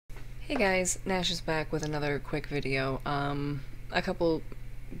Hey guys, Nash is back with another quick video. A couple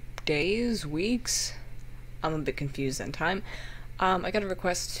days, weeks, I'm a bit confused in time. I got a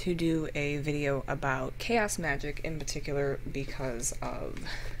request to do a video about chaos magic in particular because of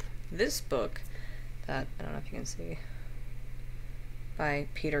this book that, I don't know if you can see, by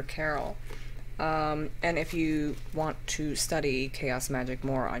Peter Carroll. And if you want to study chaos magic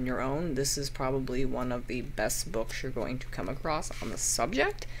more on your own, this is probably one of the best books you're going to come across on the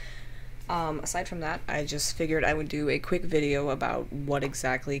subject. Aside from that, I just figured I would do a quick video about what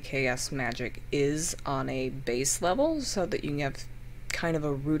exactly chaos magic is on a base level so that you can have kind of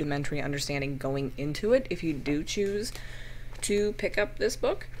a rudimentary understanding going into it if you do choose to pick up this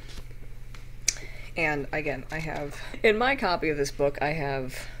book. And again, I have, in my copy of this book, I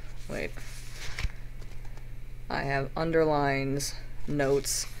have underlines,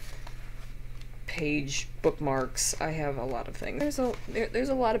 notes, page bookmarks. I have a lot of things. There's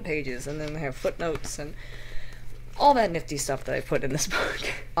a lot of pages, and then I have footnotes and all that nifty stuff that I put in this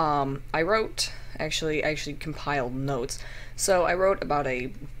book. I wrote, actually compiled notes. So I wrote about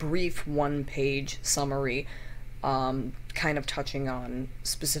a brief one-page summary, kind of touching on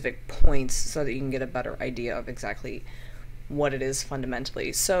specific points so that you can get a better idea of exactly what it is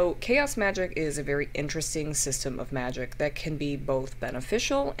fundamentally. So chaos magic is a very interesting system of magic that can be both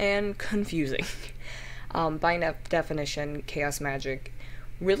beneficial and confusing. By definition, chaos magic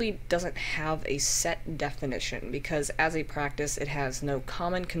really doesn't have a set definition because as a practice it has no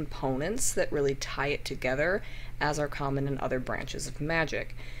common components that really tie it together as are common in other branches of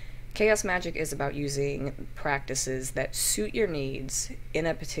magic. Chaos magic is about using practices that suit your needs in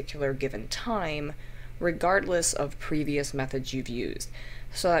a particular given time regardless of previous methods you've used.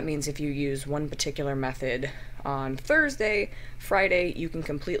 So that means if you use one particular method on Thursday, Friday you can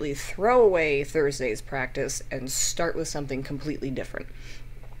completely throw away Thursday's practice and start with something completely different.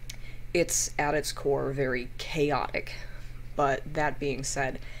 It's at its core very chaotic, but that being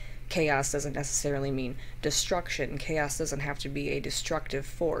said, chaos doesn't necessarily mean destruction. Chaos doesn't have to be a destructive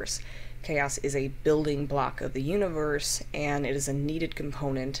force. Chaos is a building block of the universe, and it is a needed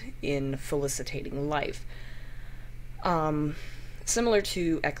component in felicitating life. Similar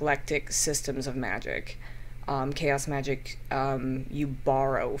to eclectic systems of magic, chaos magic, you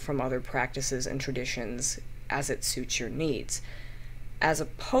borrow from other practices and traditions as it suits your needs, as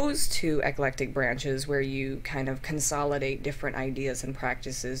opposed to eclectic branches where you kind of consolidate different ideas and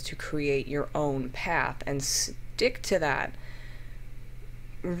practices to create your own path and stick to that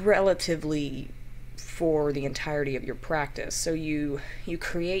relatively for the entirety of your practice. So you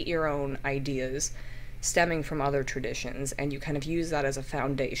create your own ideas stemming from other traditions and you kind of use that as a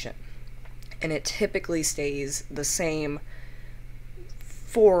foundation, and it typically stays the same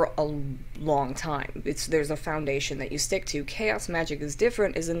for a long time. There's a foundation that you stick to. Chaos magic is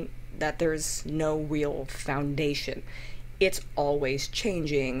different, isn't that there's no real foundation. It's always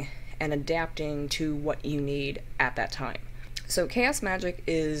changing and adapting to what you need at that time. So chaos magic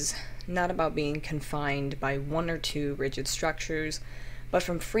is not about being confined by one or two rigid structures, but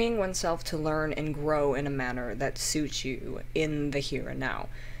from freeing oneself to learn and grow in a manner that suits you in the here and now.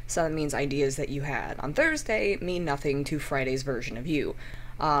 So that means ideas that you had on Thursday mean nothing to Friday's version of you.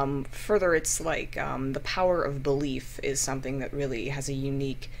 Further, it's like the power of belief is something that really has a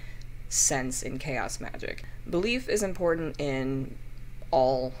unique sense in chaos magic. Belief is important in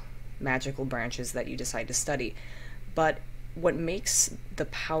all magical branches that you decide to study, but what makes the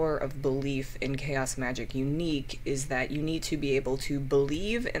power of belief in chaos magic unique is that you need to be able to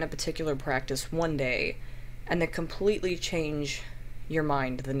believe in a particular practice one day and then completely change your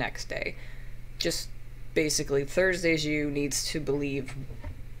mind the next day. Just basically, Thursday's you needs to believe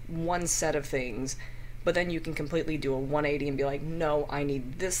one set of things, but then you can completely do a 180 and be like, no, I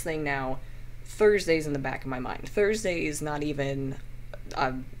need this thing now. Thursday's in the back of my mind. Thursday is not even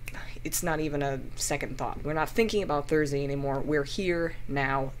it's not even a second thought. We're not thinking about Thursday anymore. We're here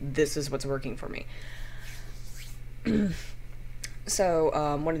now. This is what's working for me.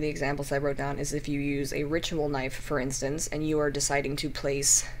 So one of the examples I wrote down is if you use a ritual knife, for instance, and you are deciding to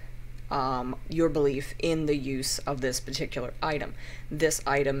place your belief in the use of this particular item. This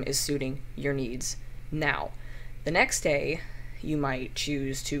item is suiting your needs now. The next day, you might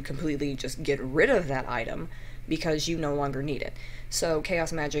choose to completely just get rid of that item because you no longer need it. So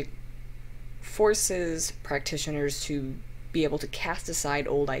chaos magic forces practitioners to be able to cast aside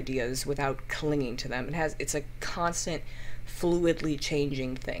old ideas without clinging to them. It's a constant, fluidly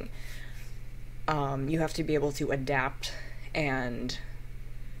changing thing. You have to be able to adapt and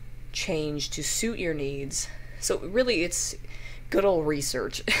change to suit your needs. So really it's good old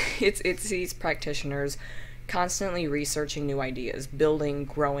research. It's these practitioners constantly researching new ideas, building,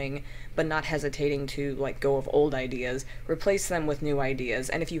 growing, but not hesitating to let go of old ideas, replace them with new ideas.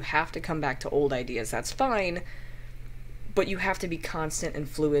 And if you have to come back to old ideas, that's fine, but you have to be constant and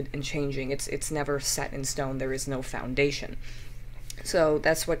fluid and changing. It's never set in stone. There is no foundation. So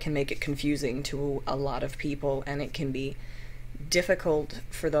that's what can make it confusing to a lot of people, and it can be difficult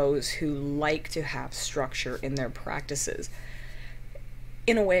for those who like to have structure in their practices.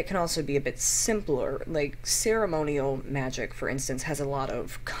 In a way, it can also be a bit simpler. Like, ceremonial magic, for instance, has a lot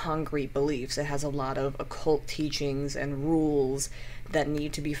of concrete beliefs. It has a lot of occult teachings and rules that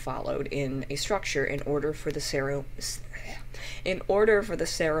need to be followed in a structure in order for the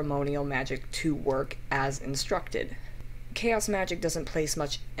ceremonial magic to work as instructed. Chaos magic doesn't place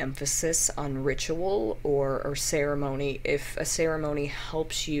much emphasis on ritual or ceremony. If a ceremony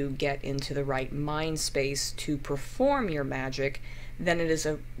helps you get into the right mind space to perform your magic, then it is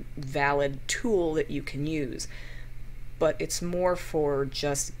a valid tool that you can use. But it's more for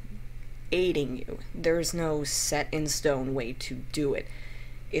just aiding you. There's no set in stone way to do it.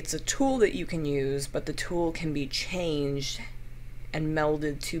 It's a tool that you can use, but the tool can be changed and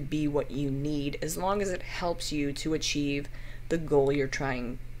melded to be what you need, as long as it helps you to achieve the goal you're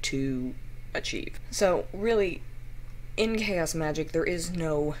trying to achieve. So really, in chaos magic, there is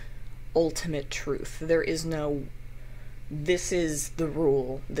no ultimate truth. There is no, this is the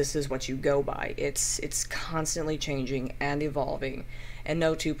rule, this is what you go by. It's constantly changing and evolving, and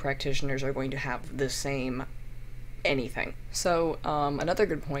no two practitioners are going to have the same anything. So another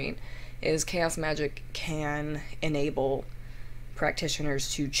good point is chaos magic can enable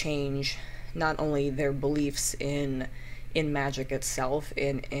practitioners to change not only their beliefs in magic itself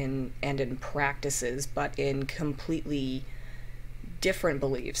and in practices, but in completely different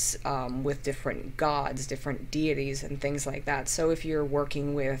beliefs with different gods, different deities, and things like that. So if you're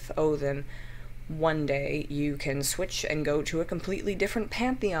working with Odin, one day you can switch and go to a completely different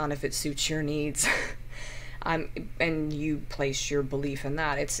pantheon if it suits your needs. And you place your belief in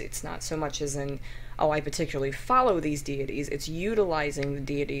that. It's not so much as in, oh, I particularly follow these deities. It's utilizing the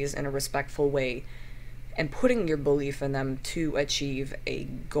deities in a respectful way and putting your belief in them to achieve a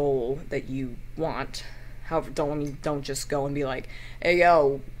goal that you want. However, don't just go and be like, hey,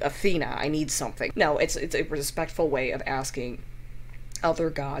 yo, Athena, I need something. No, it's a respectful way of asking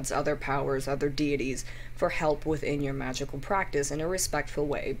other gods, other powers, other deities for help within your magical practice in a respectful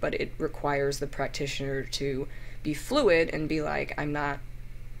way, but it requires the practitioner to be fluid and be like, I'm not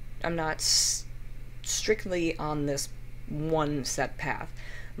strictly on this one set path.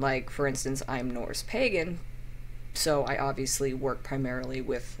 Like, for instance, I'm Norse pagan, so I obviously work primarily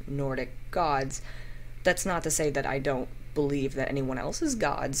with Nordic gods. That's not to say that I don't believe that anyone else's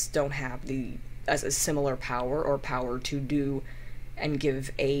gods don't have as a similar power or power to do and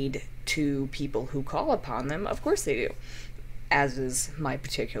give aid to people who call upon them. Of course they do, as is my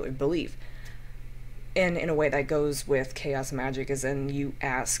particular belief. And in a way that goes with chaos magic is then you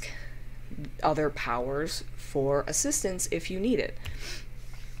ask other powers for assistance if you need it.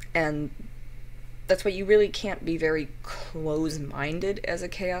 And that's why you really can't be very close-minded as a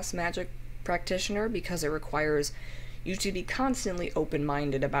chaos magic practitioner, because it requires you to be constantly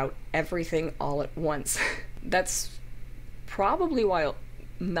open-minded about everything all at once. That's probably why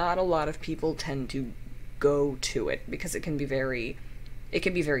not a lot of people tend to go to it, because it can be very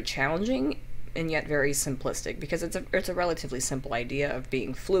challenging and yet very simplistic, because it's a relatively simple idea of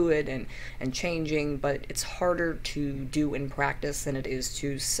being fluid and changing, but it's harder to do in practice than it is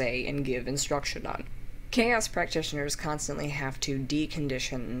to say and give instruction on. Chaos practitioners constantly have to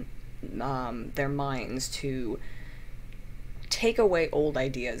decondition their minds to take away old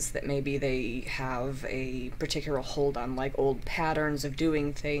ideas that maybe they have a particular hold on, like old patterns of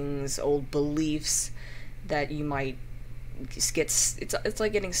doing things, old beliefs that you might just get. It's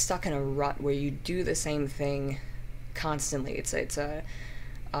like getting stuck in a rut where you do the same thing constantly. It's a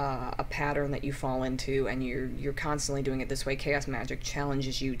pattern that you fall into, and you're constantly doing it this way. Chaos magic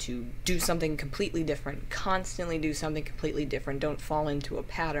challenges you to do something completely different, constantly do something completely different. Don't fall into a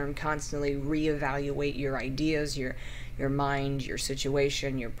pattern. Constantly reevaluate your ideas, your mind, your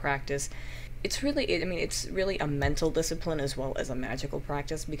situation, your practice. It's really a mental discipline as well as a magical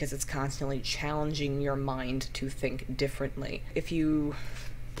practice, because it's constantly challenging your mind to think differently. If you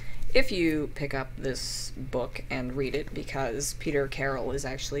pick up this book and read it, because Peter Carroll is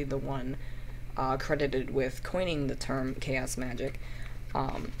actually the one credited with coining the term chaos magic,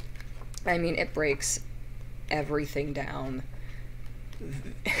 it breaks everything down.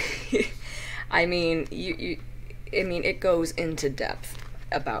 It goes into depth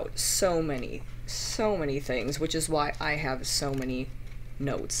about so many things, which is why I have so many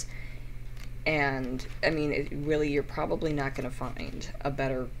notes. And, I mean, you're probably not going to find a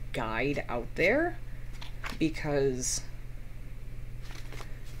better guide out there, because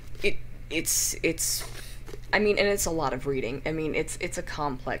it's I mean, and it's a lot of reading. I mean, it's a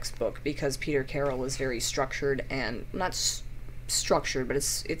complex book, because Peter Carroll is very structured, and not structured, but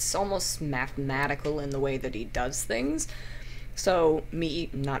it's almost mathematical in the way that he does things. So, me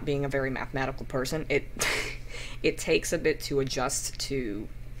not being a very mathematical person, it takes a bit to adjust to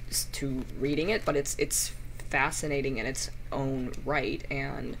reading it, but it's fascinating in its own right,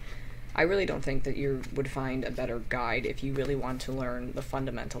 and I really don't think that you would find a better guide if you really want to learn the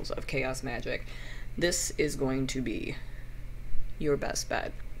fundamentals of chaos magic. This is going to be your best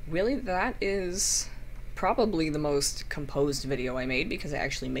bet. Really, that is probably the most composed video I made, because I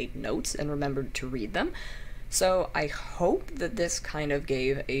actually made notes and remembered to read them. So I hope that this kind of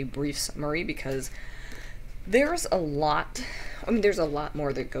gave a brief summary, because there's a lot, I mean, there's a lot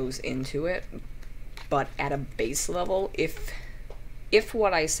more that goes into it, but at a base level, if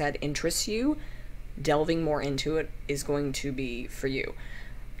what I said interests you, delving more into it is going to be for you.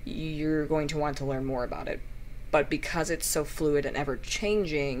 You're going to want to learn more about it. But because it's so fluid and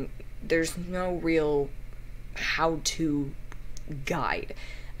ever-changing, there's no real how-to guide.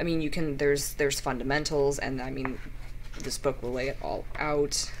 I mean, there's fundamentals, and I mean, this book will lay it all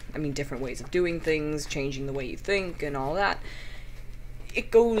out. I mean, different ways of doing things, changing the way you think, and all that. It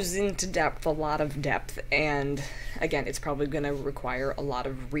goes into depth, a lot of depth, and again, it's probably going to require a lot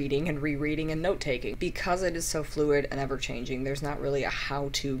of reading and rereading and note-taking. Because it is so fluid and ever-changing, there's not really a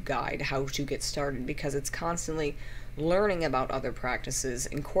how-to guide, how to get started, because it's constantly learning about other practices,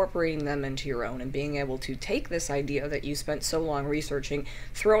 incorporating them into your own, and being able to take this idea that you spent so long researching,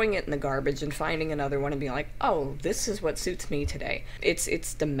 throwing it in the garbage, and finding another one and being like, oh, this is what suits me today.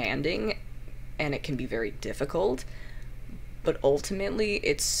 It's demanding, and it can be very difficult, but ultimately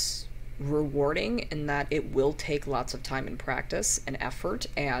it's rewarding in that it will take lots of time and practice and effort,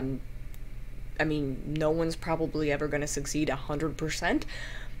 and I mean, no one's probably ever going to succeed 100%,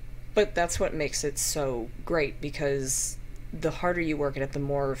 but that's what makes it so great, because the harder you work at it, the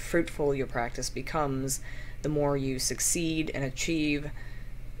more fruitful your practice becomes, the more you succeed and achieve.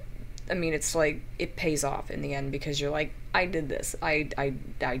 I mean, it's like, it pays off in the end, because you're like, I did this, I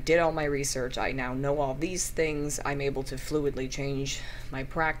did all my research, I now know all these things, I'm able to fluidly change my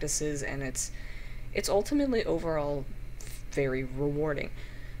practices, and it's ultimately overall very rewarding.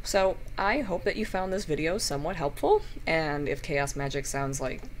 So, I hope that you found this video somewhat helpful, and if chaos magic sounds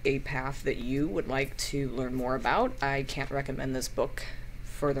like a path that you would like to learn more about, I can't recommend this book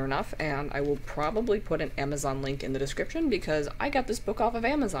further enough, and I will probably put an Amazon link in the description, because I got this book off of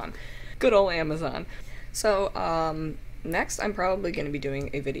Amazon. Good old Amazon. So, next I'm probably going to be doing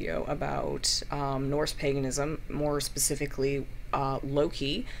a video about Norse paganism, more specifically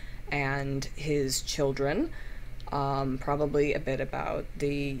Loki and his children. Probably a bit about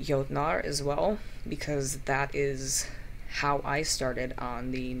the Jotnar as well, because that is how I started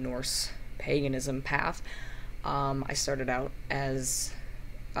on the Norse paganism path. I started out as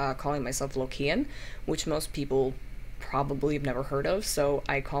calling myself Lokian, which most people probably have never heard of, so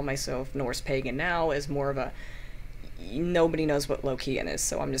I call myself Norse pagan now as more of a, nobody knows what Lokian is,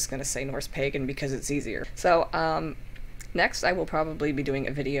 so I'm just going to say Norse pagan because it's easier. So, next I will probably be doing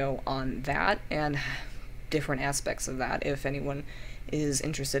a video on that, and different aspects of that, if anyone is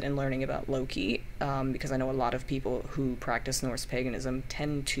interested in learning about Loki, because I know a lot of people who practice Norse paganism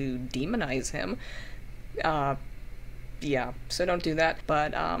tend to demonize him. Yeah, so don't do that.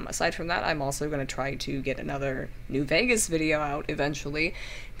 But aside from that, I'm also going to try to get another New Vegas video out eventually,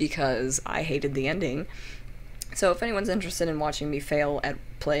 because I hated the ending. So if anyone's interested in watching me fail at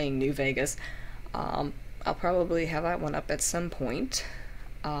playing New Vegas, I'll probably have that one up at some point.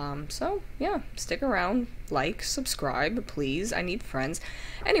 So, yeah, stick around, like, subscribe, please, I need friends.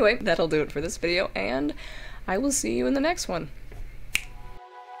 Anyway, that'll do it for this video, and I will see you in the next one.